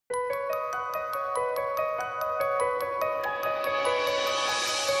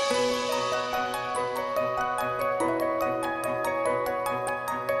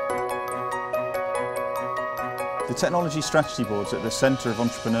The Technology Strategy Board's at the centre of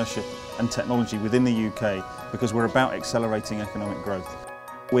entrepreneurship and technology within the UK because we're about accelerating economic growth.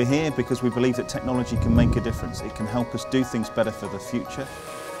 We're here because we believe that technology can make a difference. It can help us do things better for the future.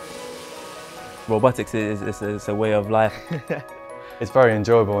 Robotics is a way of life. It's very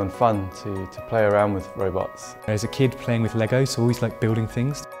enjoyable and fun to play around with robots. As a kid playing with Lego, so always like building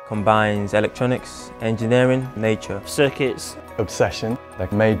things. Combines electronics, engineering, nature. Circuits. Obsession. They're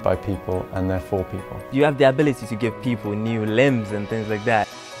made by people and they're for people. You have the ability to give people new limbs and things like that.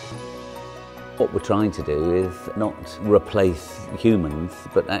 What we're trying to do is not replace humans,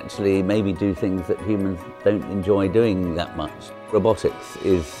 but actually maybe do things that humans don't enjoy doing that much. Robotics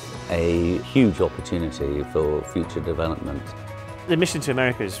is a huge opportunity for future development. The mission to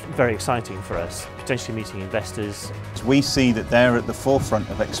America is very exciting for us, potentially meeting investors. We see that they're at the forefront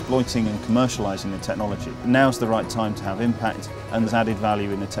of exploiting and commercialising the technology. Now's the right time to have impact, and there's added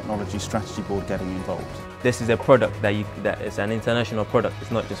value in the Technology Strategy Board getting involved. This is a product that is an international product,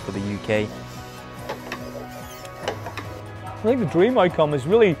 it's not just for the UK. I think the dream outcome is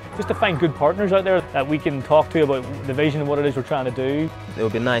really just to find good partners out there that we can talk to about the vision and what it is we're trying to do. It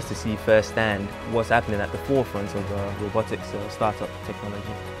would be nice to see firsthand what's happening at the forefront of robotics startup technology.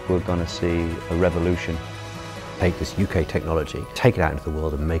 We're going to see a revolution. Take this UK technology, take it out into the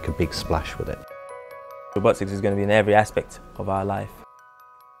world and make a big splash with it. Robotics is going to be in every aspect of our life.